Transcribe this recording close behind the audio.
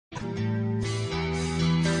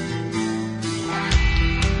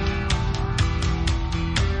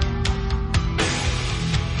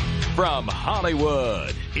From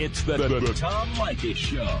Hollywood, it's the Tom Leykis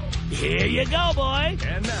Show. Here you go, boy.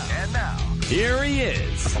 And now, here he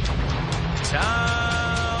is,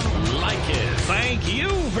 Tom Leykis. Thank you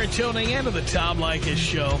for tuning in to the Tom Leykis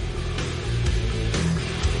Show.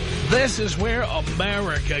 This is where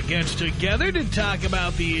America gets together to talk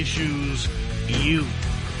about the issues you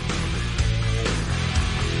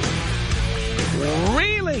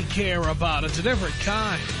really care about. It's a different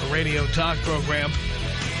kind of radio talk program.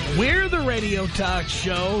 We're the radio talk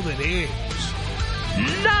show that is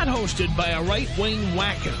not hosted by a right-wing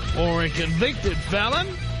whacker or a convicted felon.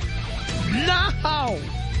 No!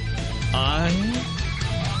 I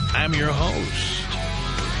am your host.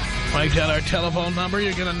 Write down our telephone number.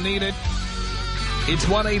 You're going to need it. It's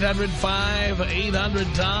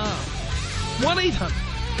 1-800-5800-TOM.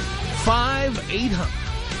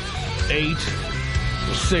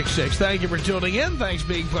 1-800-5800-866. Thank you for tuning in. Thanks for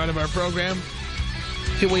being part of our program.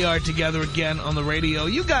 Here we are together again on the radio.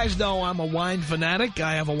 You guys know I'm a wine fanatic.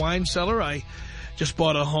 I have a wine cellar. I just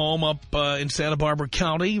bought a home up in Santa Barbara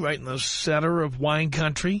County, right in the center of wine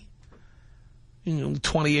country.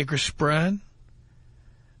 20-acre spread.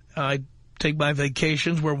 I take my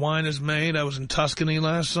vacations where wine is made. I was in Tuscany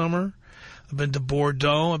last summer. I've been to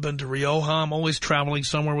Bordeaux. I've been to Rioja. I'm always traveling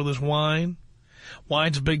somewhere with this wine.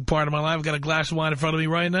 Wine's a big part of my life. I've got a glass of wine in front of me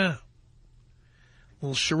right now. A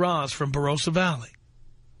little Shiraz from Barossa Valley.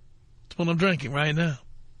 That's what I'm drinking right now.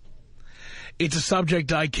 It's a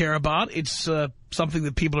subject I care about. It's something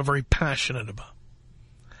that people are very passionate about.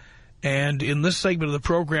 And in this segment of the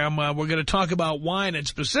program, we're going to talk about wine, and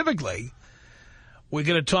specifically, we're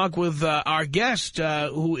going to talk with our guest,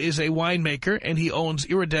 who is a winemaker, and he owns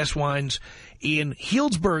Iridescence Wines in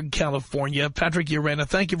Healdsburg, California. Patrick Urena,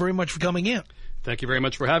 thank you very much for coming in. Thank you very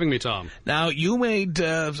much for having me, Tom. Now, you made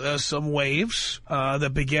some waves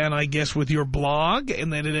that began, I guess, with your blog,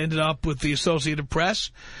 and then it ended up with the Associated Press.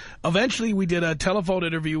 Eventually, we did a telephone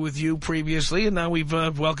interview with you previously, and now we've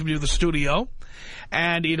welcomed you to the studio.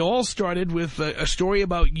 And it all started with a story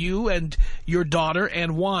about you and your daughter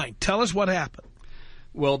and wine. Tell us what happened.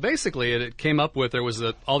 Well, basically, it came up with there was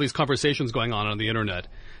all these conversations going on the Internet.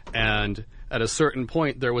 And at a certain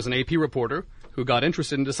point, there was an AP reporter who got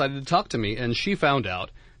interested and decided to talk to me. And she found out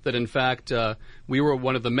that, in fact, we were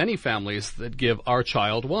one of the many families that give our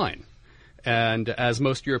child wine. And as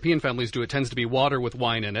most European families do, it tends to be water with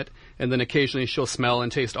wine in it. And then occasionally she'll smell and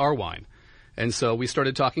taste our wine. And so we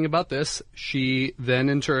started talking about this. She then,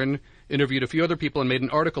 in turn, interviewed a few other people and made an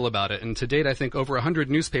article about it. And to date, I think over 100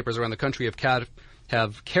 newspapers around the country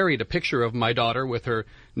have carried a picture of my daughter with her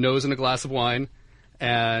nose in a glass of wine,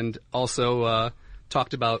 and also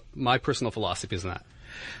talked about my personal philosophies on that.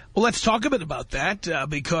 Well, let's talk a bit about that,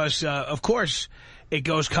 because, of course, it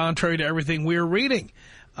goes contrary to everything we're reading.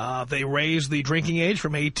 They raised the drinking age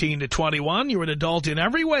from 18 to 21. You're an adult in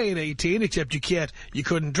every way at 18, except you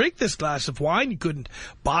couldn't drink this glass of wine. You couldn't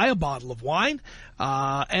buy a bottle of wine.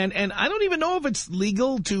 And I don't even know if it's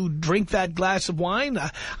legal to drink that glass of wine.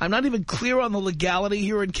 I'm not even clear on the legality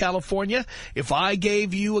here in California. If I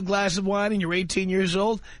gave you a glass of wine and you're 18 years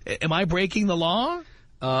old, am I breaking the law?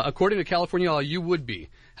 According to California law, you would be.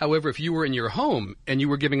 However, if you were in your home and you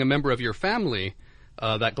were giving a member of your family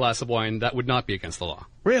that glass of wine, that would not be against the law.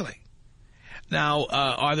 Really? Now,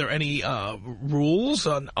 are there any rules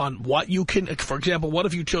on what you can, for example, what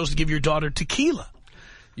if you chose to give your daughter tequila?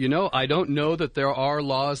 You know, I don't know that there are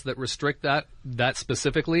laws that restrict that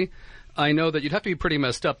specifically. I know that you'd have to be pretty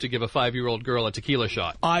messed up to give a 5-year-old girl a tequila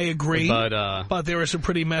shot. I agree, but there are some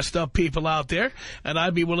pretty messed up people out there, and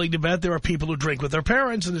I'd be willing to bet there are people who drink with their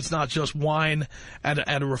parents, and it's not just wine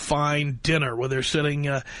at a refined dinner where they're sitting,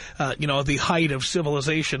 at the height of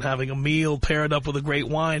civilization, having a meal paired up with a great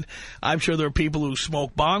wine. I'm sure there are people who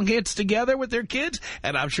smoke bong hits together with their kids,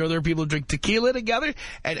 and I'm sure there are people who drink tequila together,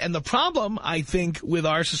 and the problem, I think, with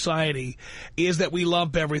our society is that we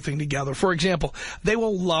lump everything together. For example, they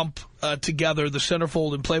will lump together the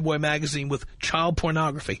centerfold in Playboy magazine with child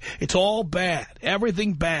pornography. It's all bad.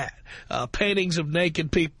 Everything bad. Paintings of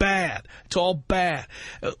naked people, bad. It's all bad.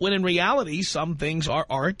 When in reality, some things are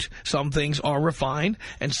art, some things are refined,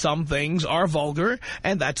 and some things are vulgar,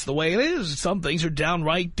 and that's the way it is. Some things are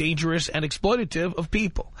downright dangerous and exploitative of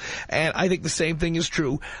people. And I think the same thing is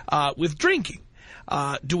true with drinking.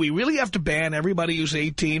 Do we really have to ban everybody who's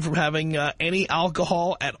 18 from having any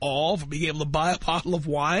alcohol at all, from being able to buy a bottle of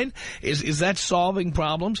wine? Is that solving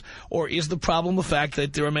problems? Or is the problem the fact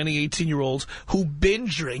that there are many 18-year-olds who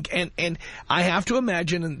binge drink? And I have to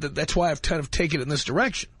imagine, and that's why I've kind of taken it in this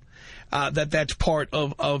direction, that's part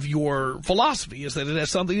of your philosophy, is that it has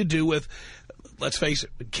something to do with let's face it,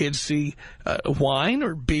 when kids see wine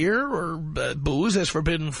or beer or booze as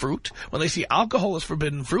forbidden fruit, when they see alcohol as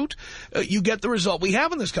forbidden fruit, you get the result we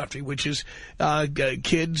have in this country, which is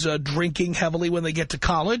kids drinking heavily when they get to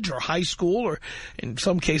college or high school, or in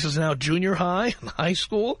some cases now junior high and high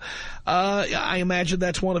school. I imagine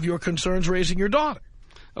that's one of your concerns raising your daughter.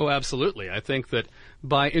 Oh, absolutely. I think that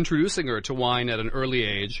by introducing her to wine at an early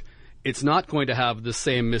age, it's not going to have the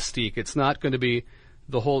same mystique. It's not going to be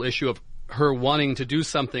the whole issue of her wanting to do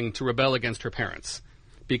something to rebel against her parents,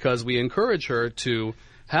 because we encourage her to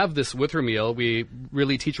have this with her meal. We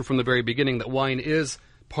really teach her from the very beginning that wine is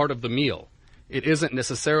part of the meal. It isn't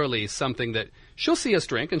necessarily something that she'll see us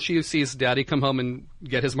drink, and she sees Daddy come home and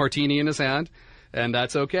get his martini in his hand, and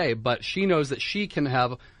that's okay. But she knows that she can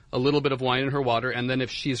have a little bit of wine in her water, and then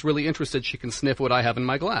if she's really interested, she can sniff what I have in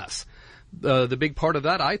my glass. The big part of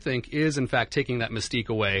that, I think, is, in fact, taking that mystique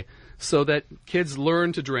away so that kids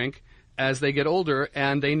learn to drink as they get older,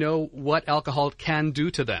 and they know what alcohol can do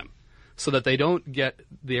to them, so that they don't get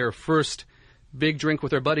their first big drink with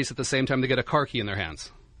their buddies at the same time they get a car key in their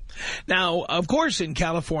hands. Now, of course, in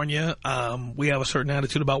California, we have a certain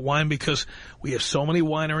attitude about wine because we have so many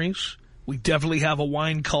wineries. We definitely have a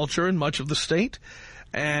wine culture in much of the state.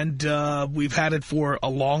 And we've had it for a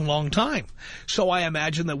long, long time. So I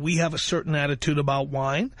imagine that we have a certain attitude about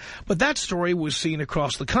wine. But that story was seen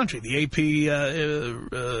across the country. The AP,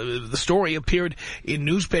 the story appeared in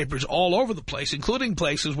newspapers all over the place, including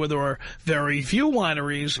places where there are very few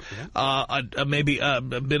wineries, maybe a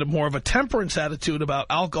bit more of a temperance attitude about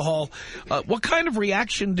alcohol. What kind of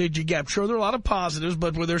reaction did you get? I'm sure there are a lot of positives,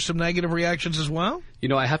 but were there some negative reactions as well? You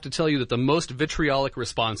know, I have to tell you that the most vitriolic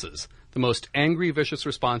responses, the most angry, vicious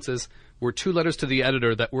responses, were 2 letters to the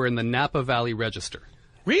editor that were in the Napa Valley Register.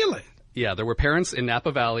 Really? Yeah, there were parents in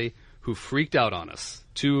Napa Valley who freaked out on us.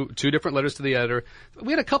 Two different letters to the editor.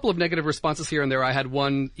 We had a couple of negative responses here and there. I had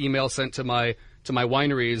one email sent to my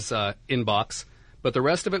winery's inbox, but the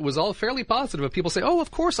rest of it was all fairly positive. Of people say, "Oh,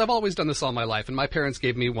 of course, I've always done this all my life, and my parents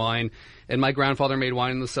gave me wine, and my grandfather made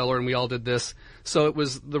wine in the cellar, and we all did this." So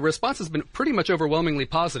the response has been pretty much overwhelmingly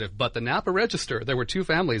positive. But the Napa Register, there were 2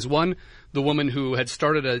 families. One, the woman who had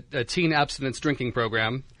started a teen abstinence drinking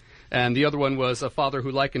program, and the other one was a father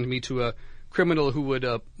who likened me to a criminal who would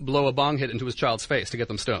blow a bong hit into his child's face to get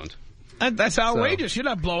them stoned. That's outrageous. So, you're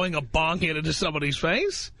not blowing a bong hit into somebody's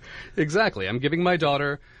face. Exactly. I'm giving my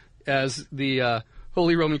daughter, as the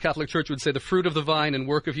Holy Roman Catholic Church would say, the fruit of the vine and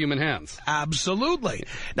work of human hands. Absolutely.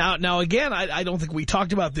 Now again, I don't think we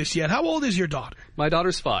talked about this yet. How old is your daughter? My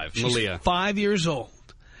daughter's 5, Malia. She's 5 years old.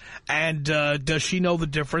 And does she know the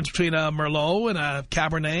difference between a Merlot and a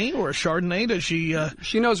Cabernet or a Chardonnay? Does she...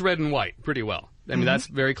 She knows red and white pretty well. I mean, that's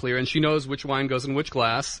very clear. And she knows which wine goes in which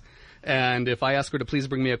glass. And if I ask her to please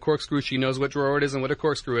bring me a corkscrew, she knows what drawer it is and what a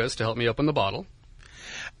corkscrew is to help me open the bottle.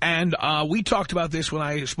 And we talked about this when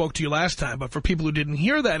I spoke to you last time, but for people who didn't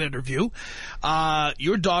hear that interview,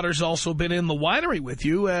 your daughter's also been in the winery with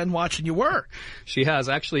you and watching you work. She has.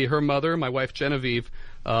 Actually, her mother, my wife Genevieve,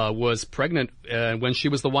 was pregnant when she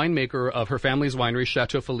was the winemaker of her family's winery,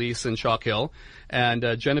 Chateau Felice in Chalk Hill. And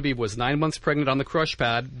Genevieve was 9 months pregnant on the crush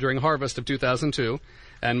pad during harvest of 2002.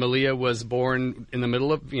 And Malia was born in the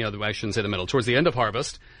middle of, I shouldn't say the middle, towards the end of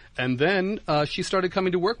harvest. And then she started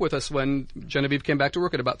coming to work with us when Genevieve came back to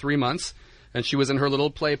work at about 3 months. And she was in her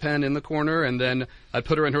little playpen in the corner, and then I'd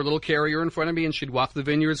put her in her little carrier in front of me, and she'd walk the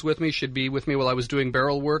vineyards with me. She'd be with me while I was doing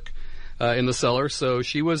barrel work in the cellar. So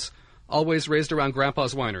she was always raised around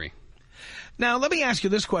Grandpa's winery. Now, let me ask you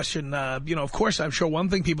this question. Of course, I'm sure one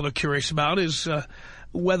thing people are curious about is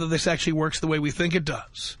whether this actually works the way we think it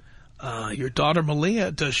does. Your daughter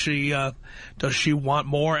Malia, does she want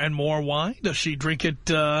more and more wine? Does she drink it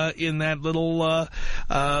in that little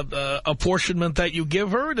apportionment that you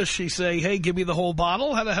give her? Does she say, "Hey, give me the whole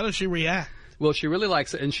bottle"? How does she react? Well, she really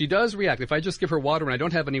likes it, and she does react. If I just give her water and I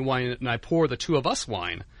don't have any wine in it and I pour the 2 of us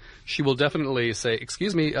wine, she will definitely say,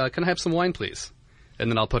 "Excuse me, can I have some wine, please?" And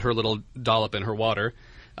then I'll put her little dollop in her water.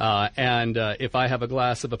 And if I have a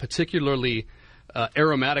glass of a particularly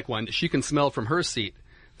aromatic wine that she can smell from her seat,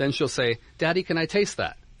 then she'll say, "Daddy, can I taste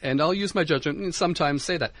that?" And I'll use my judgment and sometimes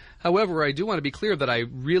say that. However, I do want to be clear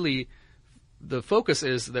that the focus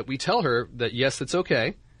is that we tell her that, yes, it's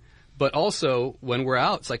okay. But also, when we're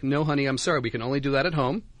out, it's like, "No, honey, I'm sorry. We can only do that at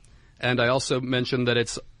home." And I also mentioned that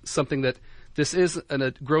it's something that this is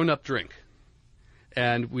a grown-up drink.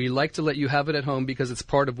 And we like to let you have it at home because it's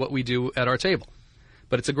part of what we do at our table.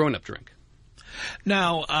 But it's a grown-up drink.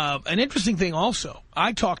 Now, an interesting thing also,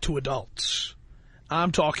 I talk to adults.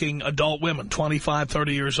 I'm talking adult women, 25,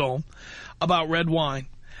 30 years old, about red wine.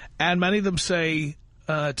 And many of them say,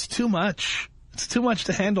 it's too much. It's too much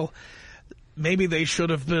to handle. maybe they should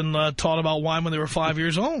have been taught about wine when they were 5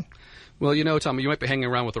 years old. Well, you know, Tom, you might be hanging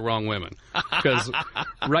around with the wrong women. Because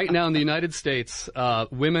right now in the United States,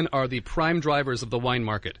 women are the prime drivers of the wine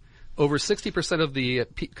market. Over 60% of the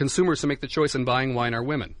consumers who make the choice in buying wine are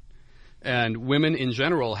women. And women in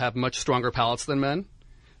general have much stronger palates than men.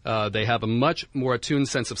 They have a much more attuned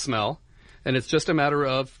sense of smell. And it's just a matter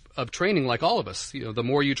of training, like all of us. You know, the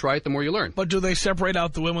more you try it, the more you learn. But do they separate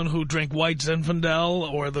out the women who drink white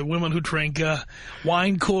Zinfandel or the women who drink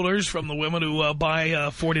wine coolers from the women who buy a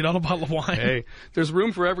 $40 bottle of wine? Hey, there's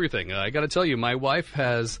room for everything. I got to tell you, my wife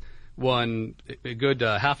has won a good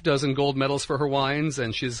half dozen gold medals for her wines,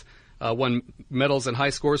 and she's won medals and high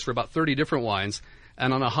scores for about 30 different wines.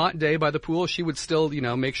 And on a hot day by the pool, she would still, you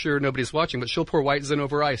know, make sure nobody's watching, but she'll pour white Zin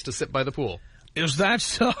over ice to sit by the pool. Is that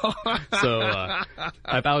so? So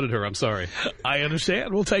I've outed her. I'm sorry. I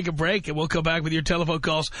understand. We'll take a break, and we'll come back with your telephone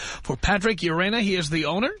calls for Patrick Urena. He is the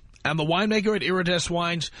owner and the winemaker at Iridescent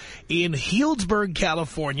Wines in Healdsburg,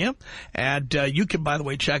 California. And you can, by the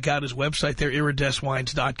way, check out his website there,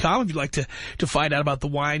 iridescentwines.com, if you'd like to find out about the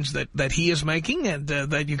wines that he is making and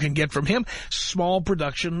that you can get from him. Small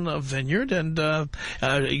production of vineyard, and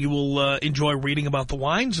you will enjoy reading about the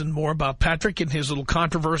wines and more about Patrick and his little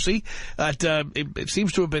controversy. It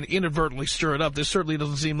seems to have been inadvertently stirred up. This certainly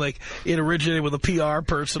doesn't seem like it originated with a PR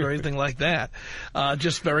person or anything like that.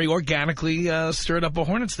 Just very organically stirred up a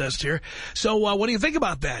hornet's nest here. So what do you think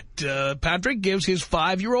about that? Patrick gives his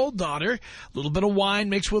 5-year-old daughter a little bit of wine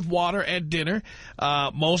mixed with water at dinner.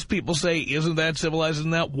 Most people say, isn't that civilized?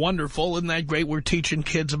 Isn't that wonderful? Isn't that great? We're teaching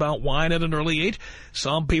kids about wine at an early age.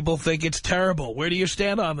 Some people think it's terrible. Where do you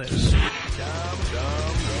stand on this?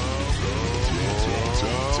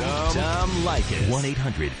 Tom Leykis.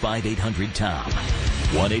 1-800-5800-TOM.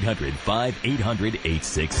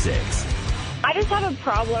 1-800-5800-866. I just have a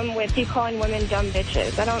problem with you calling women dumb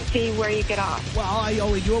bitches. I don't see where you get off. Well, I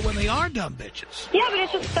only do it when they are dumb bitches. Yeah, but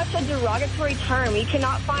it's just such a derogatory term. You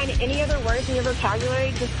cannot find any other words in your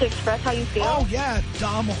vocabulary just to express how you feel. Oh, yeah,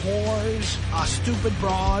 dumb whores, stupid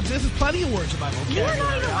broads. There's plenty of words in my vocabulary. You're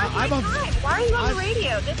not even worth my time. Why are you on the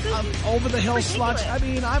radio? This is over-the-hill ridiculous. sluts. I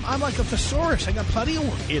mean, I'm like a thesaurus. I got plenty of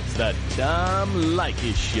words. It's the Tom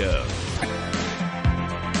Leykis Show.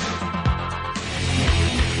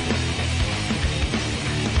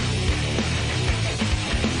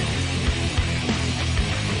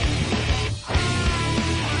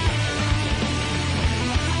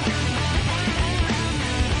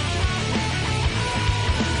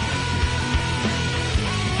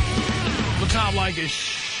 Tom Leykis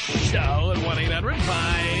Show at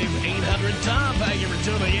 1-800-5800-TOM. Thank you for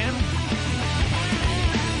tuning in.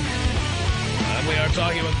 And we are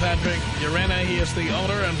talking with Patrick Urena. He is the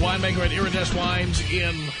owner and winemaker at Iridescent Wines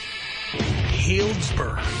in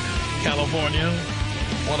Healdsburg, California.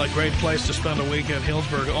 What a great place to spend a weekend,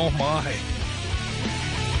 Healdsburg. Oh, my.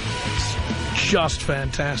 It's just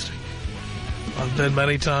fantastic. I've been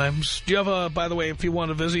many times. Do you have by the way, if you want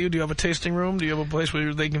to visit you, do you have a tasting room? Do you have a place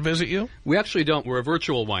where they can visit you? We actually don't. We're a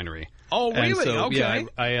virtual winery. Oh, really? And so, okay.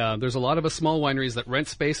 Yeah, there's a lot of us small wineries that rent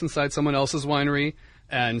space inside someone else's winery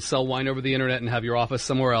and sell wine over the internet and have your office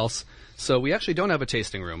somewhere else. So we actually don't have a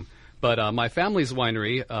tasting room. But my family's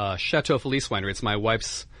winery, Chateau Felice Winery, it's my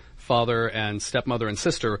wife's father and stepmother and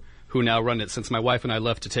sister who now run it since my wife and I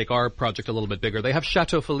left to take our project a little bit bigger. They have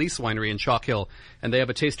Chateau Felice Winery in Chalk Hill, and they have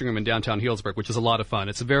a tasting room in downtown Healdsburg, which is a lot of fun.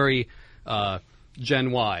 It's very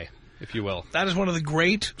Gen Y, if you will. That is one of the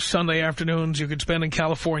great Sunday afternoons you could spend in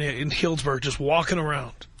California, in Healdsburg, just walking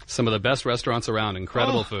around. Some of the best restaurants around,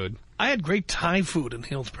 incredible food. I had great Thai food in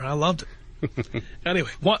Healdsburg. I loved it. Anyway,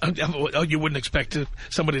 you wouldn't expect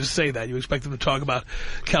somebody to say that. You expect them to talk about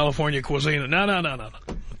California cuisine. No.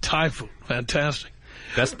 Thai food, fantastic.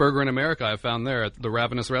 Best burger in America I found there at the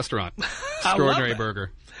Ravenous Restaurant. Extraordinary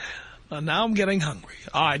burger. Now I'm getting hungry.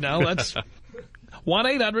 All right, now let's...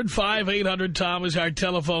 1-800-5800-TOM is our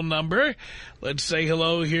telephone number. Let's say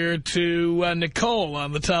hello here to Nicole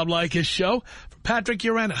on the Tom Leykis Show. For Patrick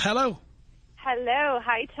Urena. Hello. Hello.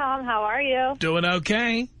 Hi, Tom. How are you? Doing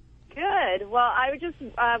okay. Good. Well, I just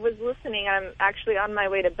was listening. I'm actually on my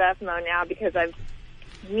way to Bevmo now because I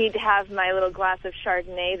need to have my little glass of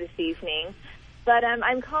Chardonnay this evening. But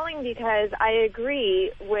I'm calling because I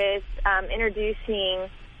agree with introducing,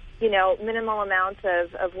 minimal amounts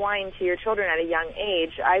of wine to your children at a young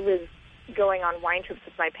age. I was going on wine trips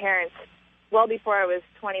with my parents well before I was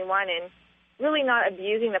 21 and really not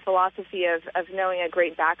abusing the philosophy of knowing a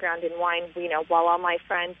great background in wine. While all my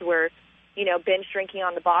friends were, binge drinking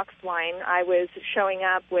on the boxed wine, I was showing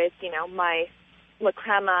up with, my La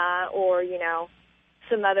Crema or,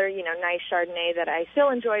 some other, nice Chardonnay that I still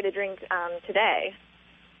enjoy to drink today.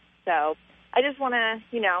 So I just want to,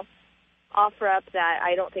 offer up that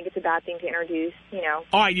I don't think it's a bad thing to introduce,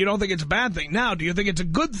 All right, you don't think it's a bad thing. Now, do you think it's a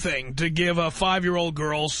good thing to give a 5-year-old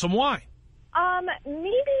girl some wine?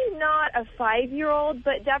 Maybe not a 5-year-old,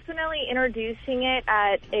 but definitely introducing it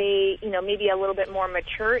at a, maybe a little bit more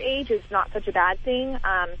mature age is not such a bad thing.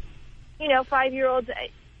 5-year-olds,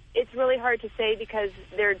 it's really hard to say because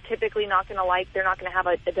they're typically they're not going to have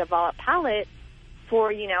a developed palate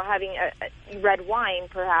for, having a red wine,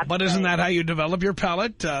 perhaps. But isn't that how you develop your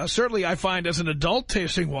palate? Certainly, I find as an adult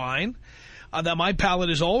tasting wine that my palate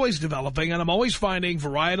is always developing, and I'm always finding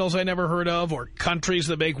varietals I never heard of or countries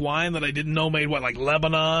that make wine that I didn't know made wine, like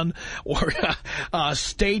Lebanon, or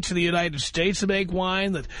states in the United States that make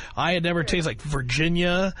wine that I had never tasted, like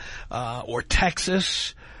Virginia or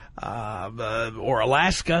Texas or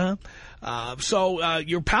Alaska. So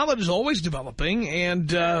your palate is always developing,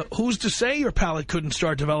 and who's to say your palate couldn't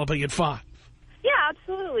start developing at 5? Yeah,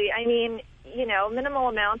 absolutely. I mean, minimal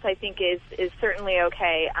amounts I think is certainly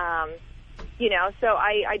okay. So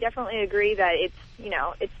I definitely agree that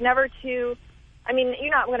it's never too, I mean,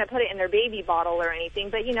 you're not going to put it in their baby bottle or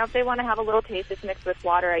anything, but, if they want to have a little taste, it's mixed with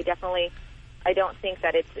water. I don't think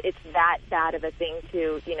that it's that bad of a thing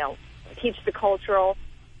to, teach the cultural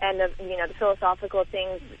and the philosophical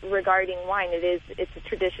things regarding wine. It's a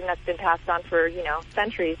tradition that's been passed on for,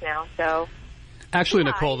 centuries now. So actually,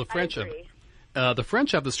 yeah, Nicole, the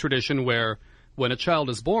French have this tradition where when a child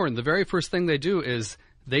is born, the very first thing they do is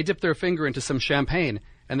they dip their finger into some champagne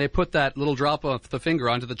and they put that little drop of the finger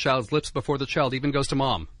onto the child's lips before the child even goes to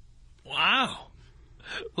mom. Wow.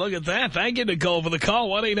 Look at that. Thank you, Nicole, for the call.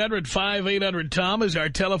 1-800-5800-TOM is our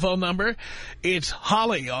telephone number. It's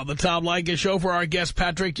Holly on the Tom Leykis Show for our guest,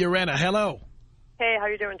 Patrick Urena. Hello. Hey, how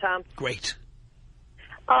you doing, Tom? Great.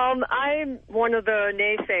 I'm one of the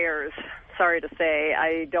naysayers, sorry to say.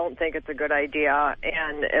 I don't think it's a good idea.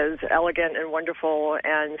 And as elegant and wonderful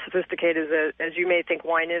and sophisticated as you may think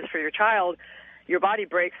wine is for your child, your body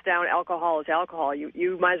breaks down alcohol as alcohol.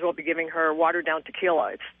 You might as well be giving her watered down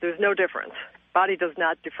tequila. There's no difference. Body does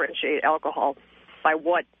not differentiate alcohol by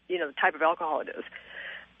what, the type of alcohol it is.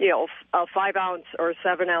 A 5-ounce or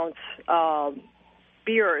 7-ounce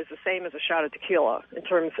beer is the same as a shot of tequila in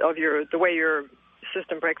terms of the way your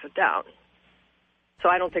system breaks it down. So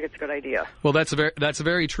I don't think it's a good idea. Well, that's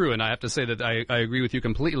very true, and I have to say that I agree with you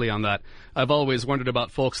completely on that. I've always wondered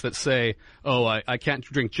about folks that say, oh, I can't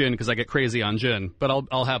drink gin because I get crazy on gin, but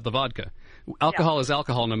I'll have the vodka. Alcohol is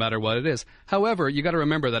alcohol no matter what it is. However, you got to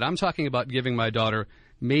remember that I'm talking about giving my daughter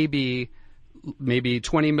maybe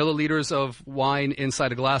 20 milliliters of wine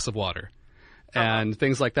inside a glass of water. And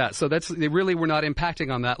things like that. So we're not impacting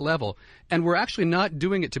on that level. And we're actually not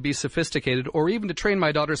doing it to be sophisticated or even to train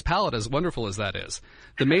my daughter's palate, as wonderful as that is.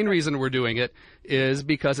 The main reason we're doing it is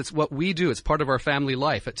because it's what we do. It's part of our family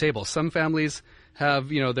life at table. Some families have,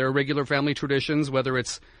 their regular family traditions, whether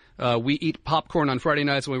it's we eat popcorn on Friday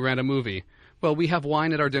nights when we rent a movie. Well, we have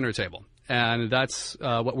wine at our dinner table. And that's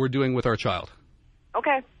what we're doing with our child.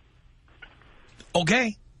 Okay.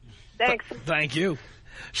 Okay. Thanks. Thank you.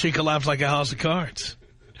 She collapsed like a house of cards.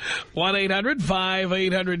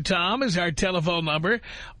 1-800-5800-TOM is our telephone number.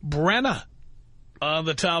 Brenna on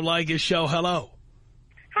the Tom Leykis Show. Hello.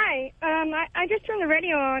 Hi. I just turned the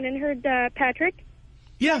radio on and heard Patrick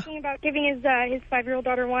talking about giving his 5-year-old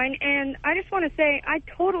daughter wine. And I just want to say I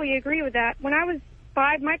totally agree with that. When I was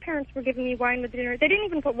 5, my parents were giving me wine with dinner. They didn't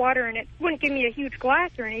even put water in it. Wouldn't give me a huge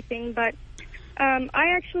glass or anything, but I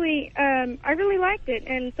really liked it.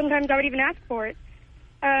 And sometimes I would even ask for it.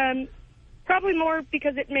 Probably more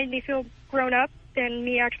because it made me feel grown up than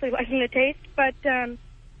me actually liking the taste. But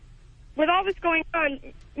with all this going on,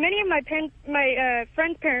 many of my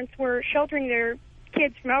friends' parents were sheltering their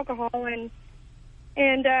kids from alcohol, and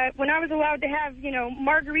when I was allowed to have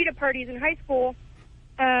margarita parties in high school,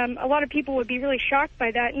 a lot of people would be really shocked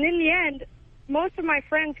by that. And in the end, most of my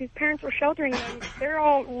friends whose parents were sheltering them, they're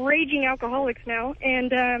all raging alcoholics now.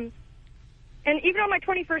 And even on my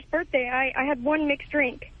 21st birthday, I had one mixed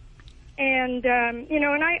drink. And,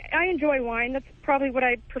 and I enjoy wine. That's probably what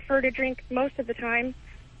I prefer to drink most of the time.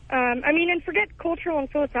 And forget cultural and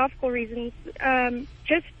philosophical reasons. I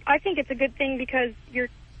think it's a good thing because your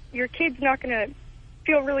kid's not going to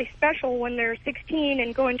feel really special when they're 16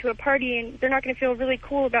 and going to a party, and they're not going to feel really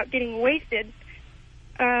cool about getting wasted.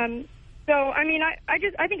 I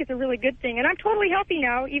think it's a really good thing. And I'm totally healthy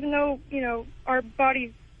now, even though, our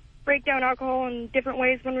bodies break down alcohol in different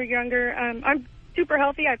ways when we're younger. I'm super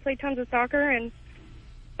healthy. I play tons of soccer, and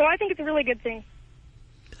so I think it's a really good thing.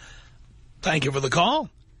 Thank you for the call.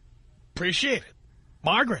 Appreciate it.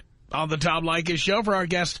 Margaret on the Tom Leykis Show for our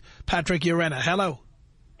guest, Patrick Urena. Hello.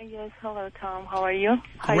 Yes, hello, Tom. How are you?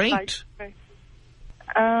 Great.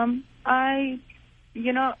 When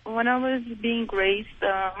I was being raised,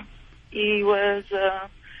 it was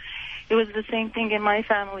the same thing in my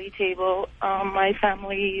family table. My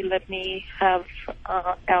family let me have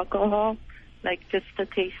alcohol, like just a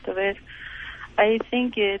taste of it. I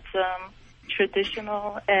think it's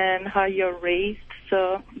traditional and how you're raised.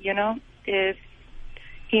 So, if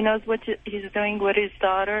he knows what he's doing with his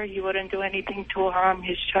daughter, he wouldn't do anything to harm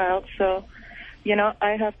his child. So,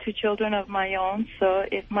 I have 2 children of my own. So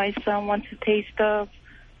if my son wants a taste of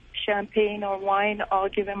champagne or wine, I'll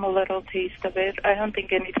give him a little taste of it. I don't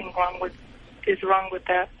think anything is wrong with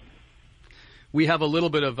that. We have a little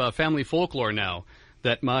bit of family folklore now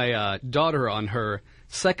that my daughter on her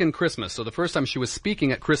second Christmas, so the first time she was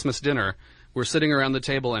speaking at Christmas dinner, we're sitting around the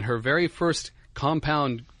table, and her very first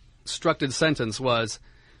compound structured sentence was,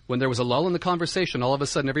 when there was a lull in the conversation, all of a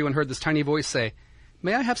sudden everyone heard this tiny voice say,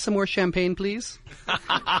 "May I have some more champagne, please?"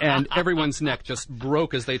 And everyone's neck just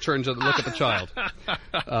broke as they turned to look at the child.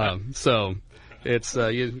 So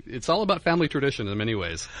it's all about family tradition in many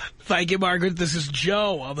ways. Thank you, Margaret. This is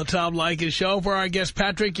Joe on the Tom Leykis Show for our guest,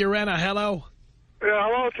 Patrick Urena. Hello. Yeah,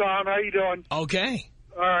 hello, Tom. How you doing? Okay.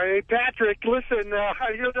 All right, Patrick, listen,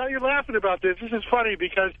 you're laughing about this. This is funny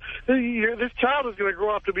because this child is going to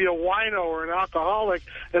grow up to be a wino or an alcoholic,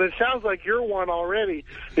 and it sounds like you're one already.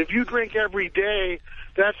 If you drink every day,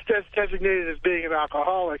 that's designated as being an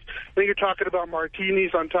alcoholic. Then you're talking about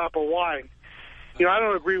martinis on top of wine. I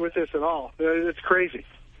don't agree with this at all. It's crazy.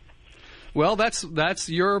 Well, that's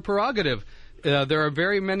your prerogative. There are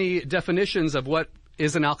very many definitions of what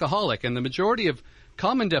is an alcoholic, and the majority of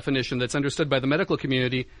common definition that's understood by the medical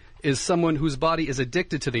community is someone whose body is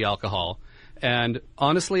addicted to the alcohol. And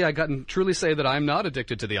honestly, I can truly say that I'm not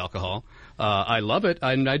addicted to the alcohol. I love it.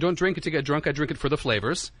 I don't drink it to get drunk. I drink it for the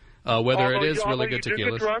flavors, whether it is really good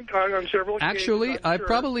tequila. Actually, I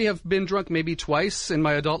probably have been drunk maybe twice in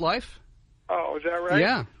my adult life. Oh, is that right?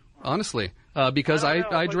 Yeah, honestly. Because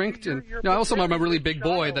I drink, and I also am a really big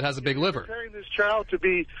boy that has a big liver. You're preparing this child to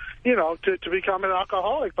be, to become an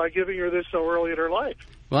alcoholic by giving her this so early in her life.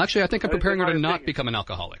 Well, actually, I think I'm preparing her to not become an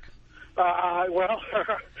alcoholic. Well,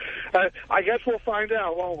 I guess we'll find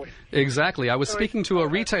out, won't we? Exactly. I was speaking to a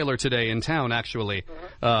retailer today in town, actually,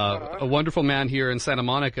 a wonderful man here in Santa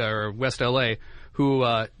Monica or West L.A., who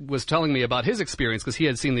was telling me about his experience because he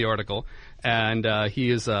had seen the article, and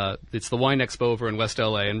it's the Wine Expo over in West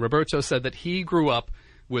L.A., and Roberto said that he grew up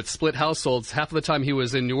with split households. Half of the time he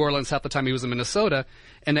was in New Orleans, half the time he was in Minnesota,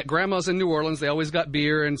 and at Grandma's in New Orleans, they always got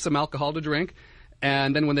beer and some alcohol to drink,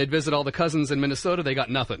 and then when they'd visit all the cousins in Minnesota, they got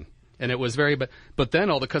nothing. And it was but then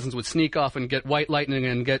all the cousins would sneak off and get white lightning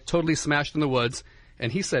and get totally smashed in the woods,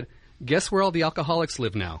 and he said, guess where all the alcoholics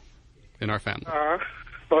live now in our family?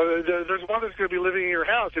 Well, there's one that's going to be living in your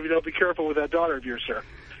house if you don't be careful with that daughter of yours, sir.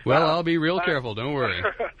 Well, I'll be real careful. Don't worry.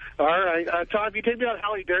 All right. Tom, can you take me out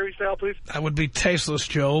Halle Berry style, please? That would be tasteless,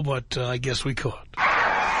 Joe, but I guess we could.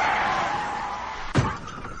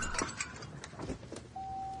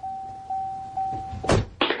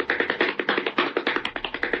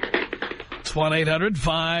 It's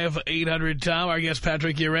 1-800-5800-TOM. Our guest,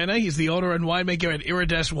 Patrick Urena. He's the owner and winemaker at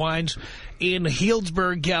Iridescent Wines in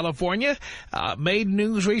Healdsburg, California. Made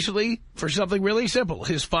news recently for something really simple.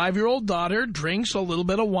 His 5-year-old daughter drinks a little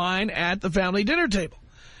bit of wine at the family dinner table.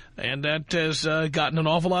 And that has gotten an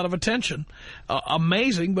awful lot of attention.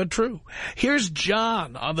 Amazing, but true. Here's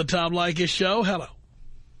John on the Tom Leykis Show. Hello.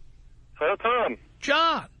 Hello, Tom.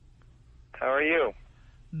 John. How are you?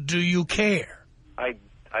 Do you care?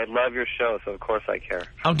 I love your show, so of course I care.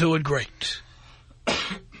 I'm doing great.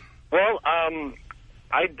 Well, I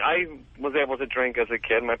was able to drink as a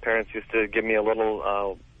kid. My parents used to give me a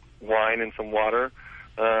little wine and some water,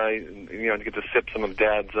 to get to sip some of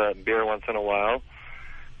Dad's beer once in a while.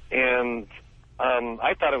 And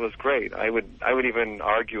I thought it was great. I would even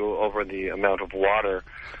argue over the amount of water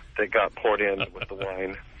that got poured in with the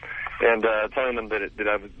wine. And telling them that it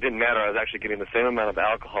didn't matter. I was actually getting the same amount of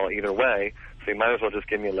alcohol either way, so you might as well just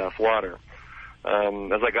give me less water.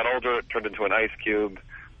 As I got older, it turned into an ice cube,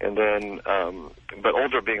 and then, but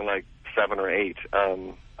older being like 7 or 8.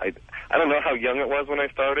 I don't know how young it was when I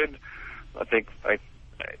started. I think 4,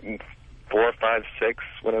 5, 6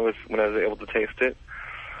 when I was able to taste it.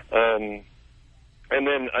 And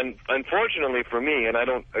then, unfortunately for me, and I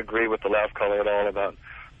don't agree with the last caller at all about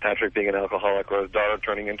Patrick being an alcoholic or his daughter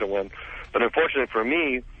turning into one, but unfortunately for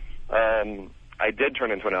me, I did turn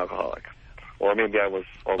into an alcoholic. or maybe I was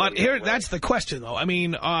already. But here, that's the question, though. I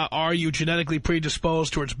mean, are you genetically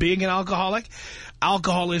predisposed towards being an alcoholic?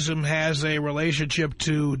 Alcoholism has a relationship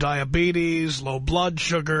to diabetes, low blood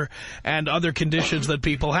sugar, and other conditions that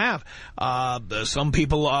people have. Some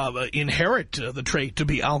people inherit the trait to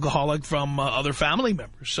be alcoholic from other family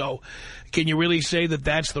members. So can you really say that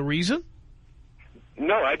that's the reason?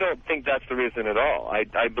 No, I don't think that's the reason at all.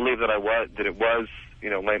 I believe that it was,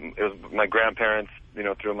 you know, it was my grandparents, you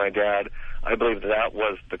know, through my dad. I believe that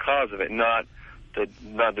was the cause of it, not the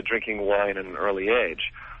drinking wine at an early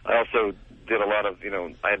age. I also did a lot of, you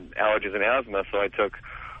know, I had allergies and asthma, so I took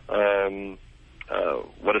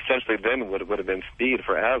what essentially then would have been speed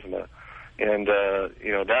for asthma, and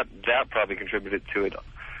you know, that probably contributed to it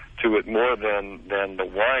more than the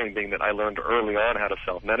wine, being that I learned early on how to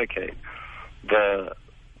self-medicate. The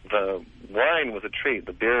wine was a treat,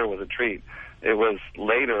 the beer was a treat. It was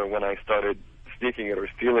later when I started sneaking it or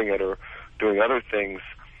stealing it or doing other things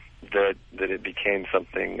that it became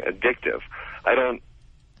something addictive. I don't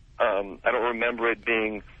remember it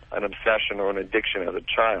being an obsession or an addiction as a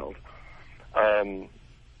child.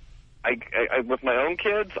 With my own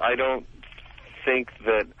kids, I don't think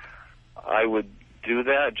that I would do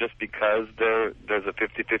that just because there's a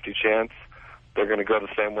 50-50 chance they're going to go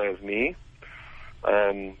the same way as me.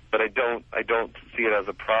 But I don't see it as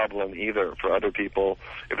a problem either for other people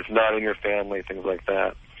if it's not in your family, things like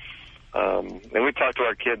that. And we talk to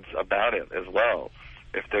our kids about it as well.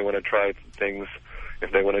 If they want to try things,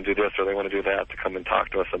 if they want to do this or they want to do that, to come and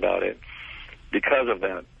talk to us about it because of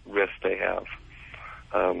that risk they have.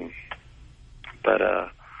 But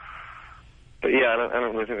yeah, I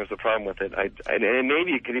don't really think there's a problem with it. And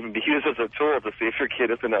maybe it could even be used as a tool to see if your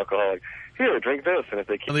kid is an alcoholic. Here, drink this, and if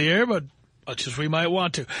they can't. The air, but much as we might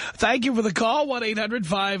want to. Thank you for the call.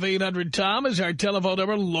 1-800-5800-TOM is our telephone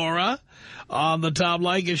number. Laura on the Tom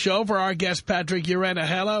Leykis Show for our guest Patrick Urena.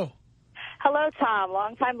 Hello. Hello, Tom.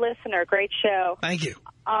 Long-time listener. Great show. Thank you.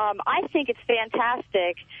 I think it's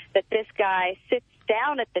fantastic that this guy sits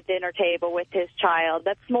down at the dinner table with his child.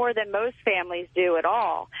 That's more than most families do at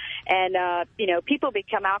all. And, you know, people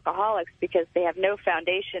become alcoholics because they have no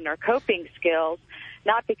foundation or coping skills,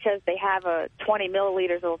 not because they have 20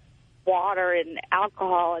 milliliters of water and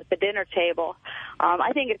alcohol at the dinner table.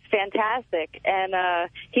 I think it's fantastic, and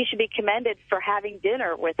he should be commended for having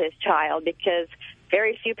dinner with his child because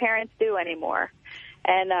very few parents do anymore.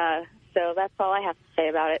 And so that's all I have to say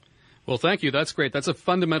about it. Well, thank you. That's great. That's a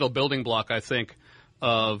fundamental building block, I think,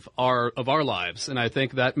 of our lives, and I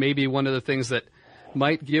think that may be one of the things that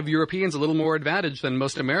might give Europeans a little more advantage than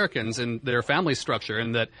most Americans in their family structure,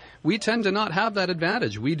 and that we tend to not have that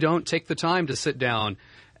advantage. We don't take the time to sit down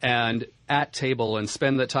and at table and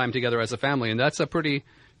spend that time together as a family, and that's a pretty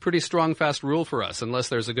strong, fast rule for us, unless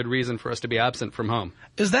there's a good reason for us to be absent from home.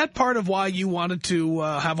 Is that part of why you wanted to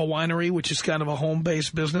have a winery, which is kind of a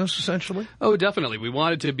home-based business, essentially? Oh, definitely. We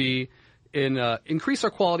wanted to be increase our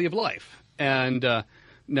quality of life. And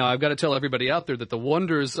now I've got to tell everybody out there that the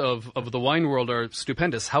wonders of the wine world are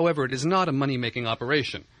stupendous. However, it is not a money-making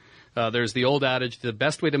operation. There's the old adage, the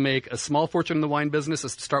best way to make a small fortune in the wine business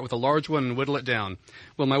is to start with a large one and whittle it down.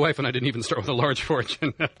 Well, my wife and I didn't even start with a large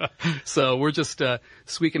fortune. So we're just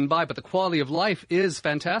squeaking by. But the quality of life is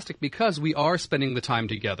fantastic because we are spending the time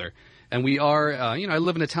together. And we are, I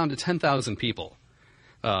live in a town of 10,000 people.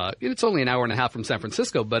 It's only an hour and a half from San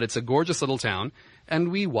Francisco, but it's a gorgeous little town.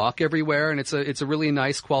 And we walk everywhere, and it's a really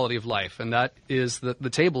nice quality of life. And that is the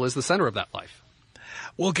table is the center of that life.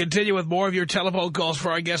 We'll continue with more of your telephone calls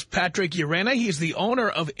for our guest, Patrick Urena. He's the owner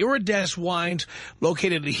of Iridescent Wines,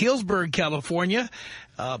 located in Healdsburg, California.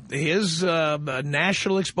 His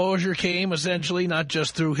national exposure came essentially not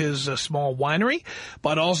just through his small winery,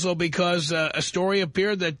 but also because a story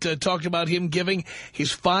appeared that talked about him giving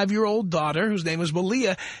his 5-year-old daughter, whose name is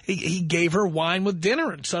Malia, he gave her wine with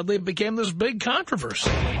dinner, and suddenly it became this big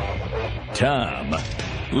controversy. Tom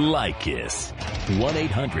Leykis.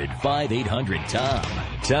 1-800-5800-TOM.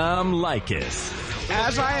 Tom Leykis.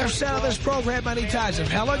 As I have said on this program many times, if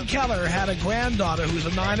Helen Keller had a granddaughter who's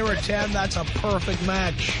a 9 or a 10, that's a perfect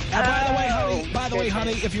match. And by the way,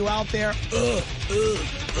 honey, if you're out there,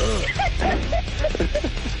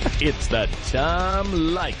 It's the Tom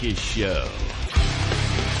Leykis Show.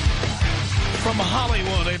 From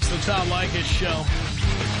Hollywood, it's the Tom Leykis Show.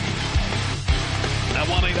 At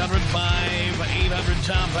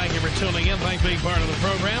 1-800-5800-TOM. Thank you for tuning in. Thanks for being part of the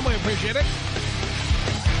program. We appreciate it.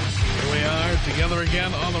 Here we are together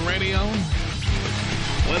again on the radio.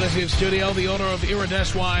 With us in studio, the owner of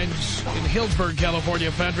Iridescent Wines in Healdsburg,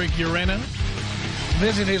 California, Patrick Urena.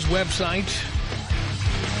 Visit his website,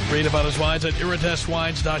 Read about his wines at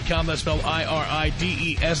irideswines.com. That's spelled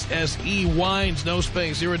I-R-I-D-E-S-S-E, wines, no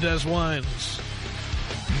space,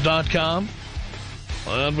 irideswines.com.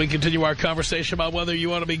 And we continue our conversation about whether you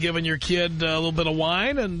want to be giving your kid a little bit of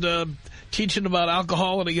wine and teaching about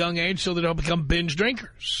alcohol at a young age so they don't become binge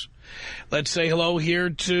drinkers. Let's say hello here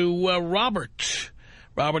to Robert.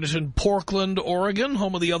 Robert is in Portland, Oregon,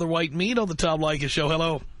 home of the other white meat on the Tom Leykis Show.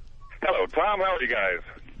 Hello. Hello, Tom. How are you guys?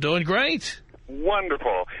 Doing great.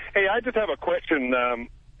 Wonderful. Hey, I just have a question. I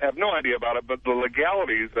have no idea about it, but the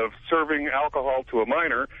legalities of serving alcohol to a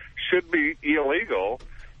minor should be illegal.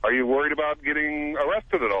 Are you worried about getting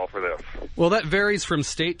arrested at all for this? Well, that varies from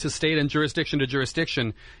state to state and jurisdiction to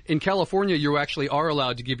jurisdiction. In California, you actually are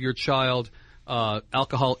allowed to give your child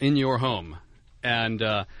alcohol in your home. And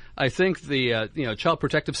I think the Child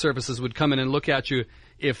Protective Services would come in and look at you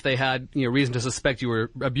if they had reason to suspect you were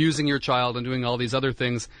abusing your child and doing all these other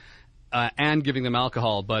things and giving them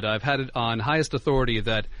alcohol. But I've had it on highest authority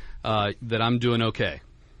that I'm doing okay.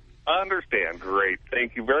 Understand. Great.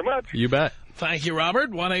 Thank you very much. You bet. Thank you,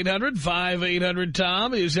 Robert.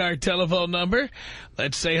 1-800-5800-TOM is our telephone number.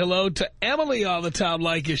 Let's say hello to Emily on the Tom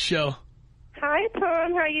Leykis Show. Hi,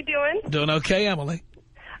 Tom. How you doing? Doing okay, Emily.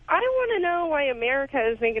 I want to know why America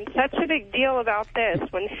is making such a big deal about this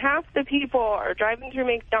when half the people are driving through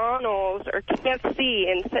McDonald's or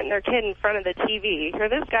KFC and sitting their kid in front of the TV. Here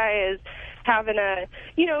this guy is having a,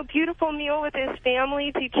 beautiful meal with his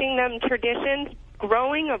family, teaching them traditions,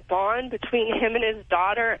 growing a bond between him and his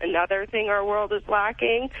daughter, another thing our world is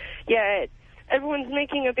lacking. Yet everyone's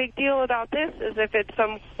making a big deal about this as if it's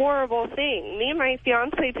some horrible thing. Me and my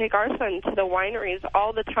fiancé take our son to the wineries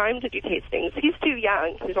all the time to do tastings. He's too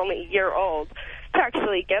young. He's only a year old to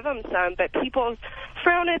actually give him some, but people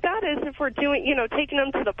frown at that as if we're doing, taking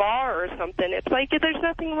them to the bar or something. It's like there's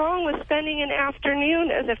nothing wrong with spending an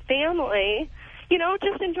afternoon as a family,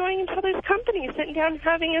 just enjoying each other's company, sitting down and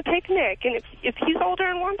having a picnic. And if he's older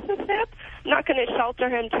and wants a sip, I'm not going to shelter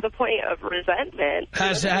him to the point of resentment.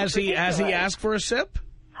 Has he asked for a sip?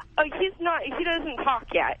 Oh, he's not. He doesn't talk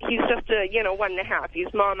yet. He's just a 1.5.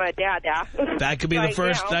 He's mama, dada. That could be right the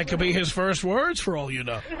first. Now. That could be his first words, for all you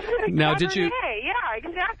know. Now, did you? Yeah,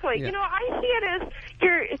 exactly. Yeah. I see it as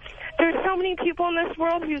there's so many people in this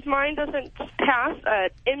world whose mind doesn't pass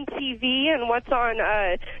MTV and what's on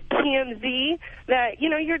TMZ that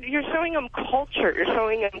you're showing them culture. You're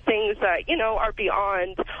showing them things that are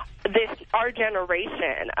beyond our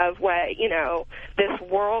generation of what this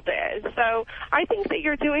world is. So I think that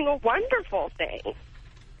you're doing a wonderful thing.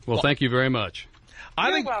 Well, thank you very much.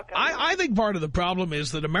 You're welcome. I think part of the problem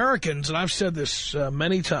is that Americans, and I've said this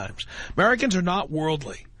many times, Americans are not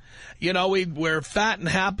worldly. We're fat and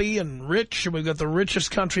happy and rich, and we've got the richest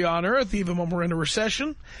country on earth, even when we're in a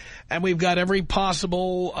recession. And we've got every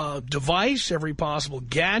possible device, every possible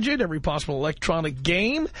gadget, every possible electronic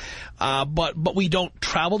game. But we don't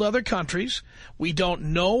travel to other countries. We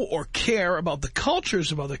don't know or care about the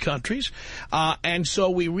cultures of other countries. And so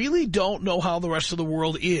we really don't know how the rest of the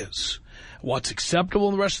world is. What's acceptable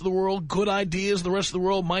in the rest of the world, good ideas the rest of the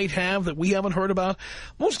world might have that we haven't heard about.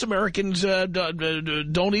 Most Americans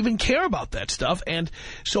don't even care about that stuff. And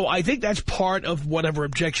so I think that's part of whatever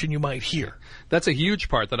objection you might hear. That's a huge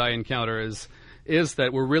part that I encounter is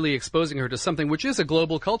that we're really exposing her to something which is a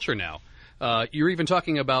global culture now. You're even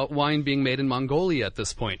talking about wine being made in Mongolia at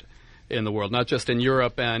this point in the world, not just in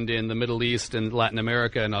Europe and in the Middle East and Latin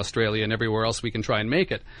America and Australia and everywhere else we can try and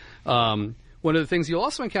make it. One of the things you'll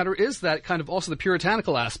also encounter is that kind of also the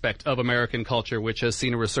puritanical aspect of American culture, which has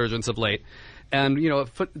seen a resurgence of late. And,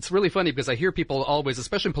 it's really funny because I hear people always,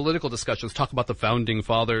 especially in political discussions, talk about the founding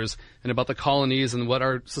fathers and about the colonies and what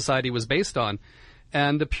our society was based on.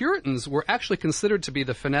 And the Puritans were actually considered to be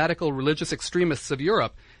the fanatical religious extremists of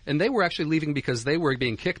Europe, and they were actually leaving because they were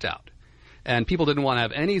being kicked out. And people didn't want to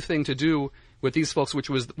have anything to do with these folks,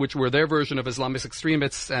 which were their version of Islamic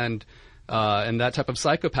extremists and that type of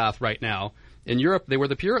psychopath right now. In Europe, they were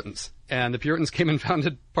the Puritans, and the Puritans came and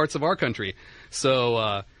founded parts of our country.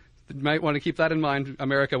 So you might want to keep that in mind,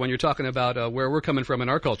 America, when you're talking about where we're coming from in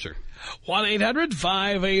our culture.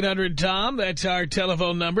 1-800-5800-TOM. That's our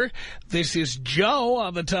telephone number. This is Joe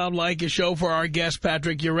on the Tom Leykis Show for our guest,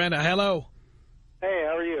 Patrick Urena. Hello. Hey,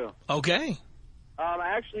 how are you? Okay.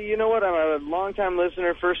 Actually, you know what? I'm a long-time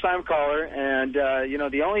listener, first-time caller, and,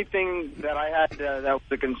 the only thing that I had that was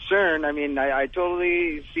a concern, I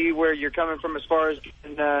totally see where you're coming from as far as,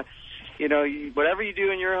 whatever you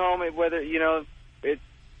do in your home, whether, as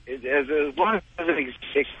long as it doesn't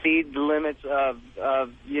exceed the limits of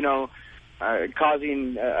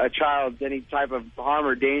causing a child any type of harm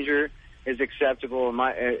or danger is acceptable,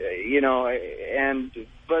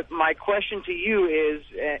 but my question to you is,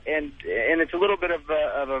 and it's a little bit of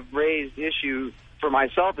a raised issue for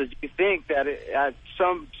myself, is do you think that at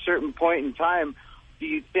some certain point in time, do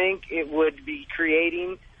you think it would be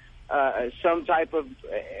creating some type of,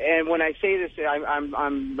 and when I say this, I'm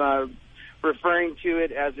referring to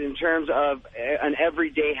it as in terms of an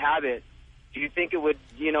everyday habit. Do you think it would,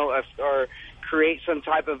 or create some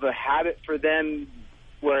type of a habit for them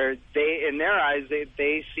where they, in their eyes,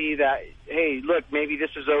 they see that, hey, look, maybe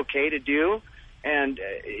this is okay to do, and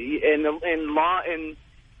in the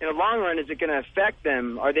long run, is it going to affect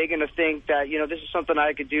them? Are they going to think that, this is something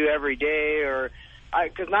I could do every day, or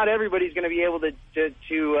because not everybody's going to be able to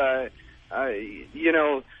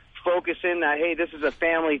focus in that, hey, this is a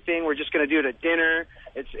family thing, we're just going to do it at dinner.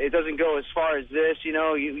 It doesn't go as far as this,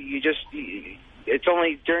 it's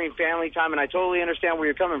only during family time, and I totally understand where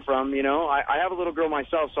you're coming from. I have a little girl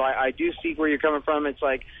myself, so I do see where you're coming from. It's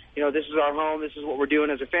like, this is our home, this is what we're doing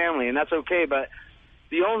as a family, and that's okay. But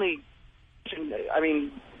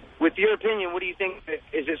with your opinion, what do you think?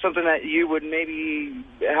 Is it something that you would maybe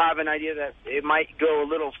have an idea that it might go a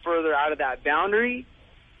little further out of that boundary?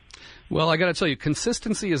 Well, I got to tell you,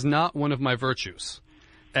 consistency is not one of my virtues.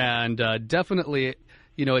 And definitely,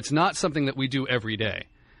 it's not something that we do every day.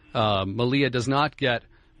 Malia does not get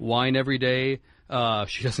wine every day.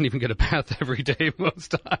 She doesn't even get a bath every day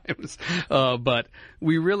most times. But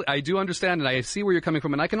I do understand, and I see where you're coming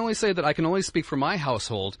from. And I can only say that I can only speak for my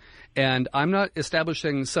household. And I'm not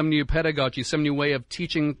establishing some new pedagogy, some new way of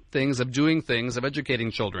teaching things, of doing things, of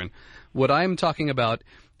educating children. What I'm talking about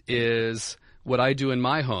is what I do in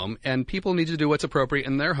my home, and people need to do what's appropriate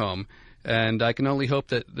in their home. And I can only hope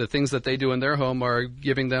that the things that they do in their home are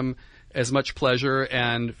giving them as much pleasure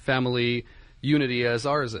and family unity as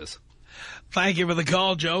ours is. Thank you for the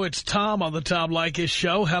call, Joe. It's Tom on the Tom Leykis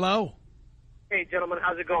Show. Hello. Hey, gentlemen.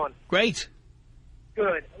 How's it going? Great.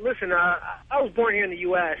 Good. Listen, I was born here in the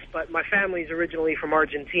U.S., but my family's originally from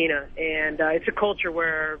Argentina, and it's a culture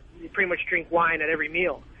where you pretty much drink wine at every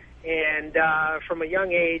meal. And from a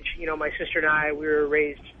young age, my sister and I, we were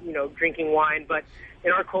raised, drinking wine, but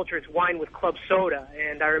in our culture, it's wine with club soda.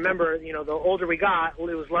 And I remember, the older we got,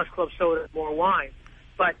 it was less club soda, more wine.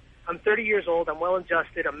 But I'm 30 years old. I'm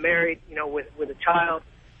well-adjusted. I'm married, with a child.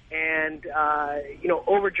 And,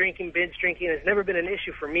 over-drinking, binge drinking has never been an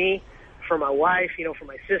issue for me, for my wife, for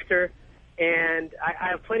my sister. And I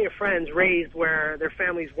have plenty of friends raised where their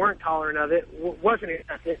families weren't tolerant of it, wasn't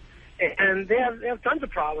accepted. And they have tons of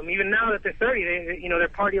problems. Even now that they're 30, they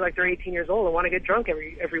party like they're 18 years old and want to get drunk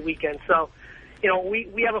every weekend. So,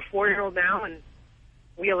 we have a 4-year-old now, and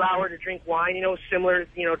we allow her to drink wine, similar,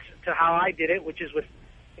 to how I did it, which is with,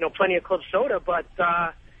 plenty of club soda. But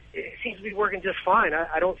it seems to be working just fine.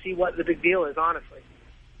 I don't see what the big deal is, honestly.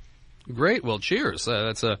 Great. Well, cheers.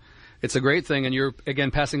 It's a great thing, and you're, again,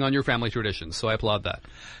 passing on your family traditions, so I applaud that.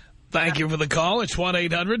 Thank you for the call. It's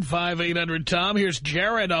 1-800-5800-TOM. Here's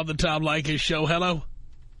Jared on the Tom Leykis Show. Hello.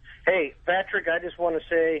 Hey, Patrick, I just want to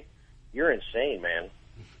say you're insane, man.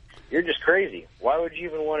 You're just crazy. Why would you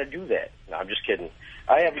even want to do that? No, I'm just kidding.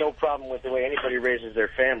 I have no problem with the way anybody raises their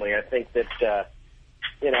family. I think that,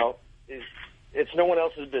 it's no one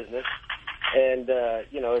else's business. And,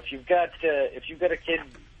 if you've got a kid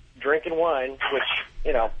drinking wine, which,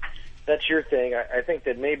 that's your thing, I think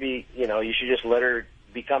that maybe, you should just let her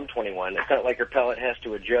become 21. It's not like her palate has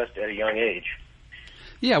to adjust at a young age.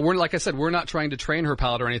 Yeah, like I said, we're not trying to train her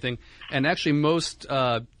palate or anything. And actually, most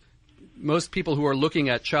people who are looking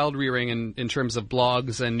at child rearing in terms of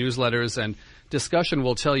blogs and newsletters and discussion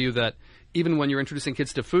will tell you that even when you're introducing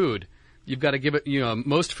kids to food, you've got to give it,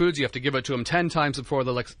 most foods you have to give it to them 10 times before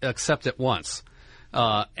they'll accept it once.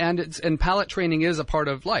 And palate training is a part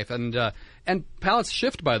of life. And palates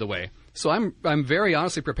shift, by the way. So I'm very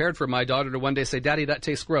honestly prepared for my daughter to one day say, Daddy, that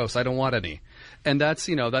tastes gross. I don't want any. And that's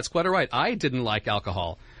quite all right. I didn't like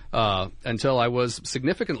alcohol until I was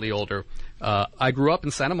significantly older. I grew up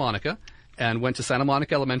in Santa Monica and went to Santa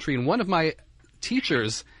Monica Elementary. And one of my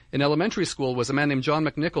teachers in elementary school was a man named John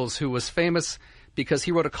McNichols, who was famous because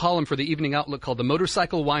he wrote a column for the Evening Outlook called The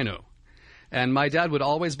Motorcycle Wino. And my dad would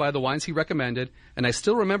always buy the wines he recommended. And I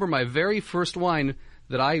still remember my very first wine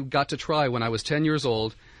that I got to try when I was 10 years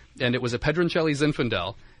old. And it was a Pedroncelli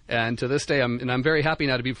Zinfandel. And to this day, I'm very happy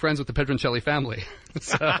now to be friends with the Pedroncelli family.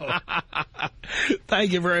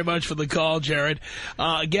 Thank you very much for the call, Jared.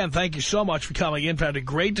 Again, thank you so much for coming in, Patrick.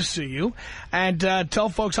 Great to see you. And tell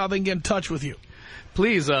folks how they can get in touch with you.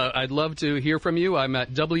 Please, I'd love to hear from you. I'm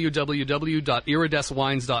at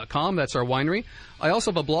www.irideswines.com. That's our winery. I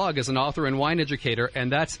also have a blog as an author and wine educator,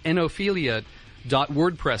 and that's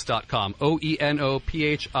enophilia.wordpress.com.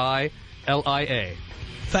 OENOPHILIA.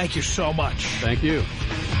 Thank you so much. Thank you.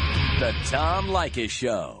 The Tom Leykis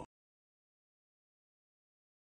Show.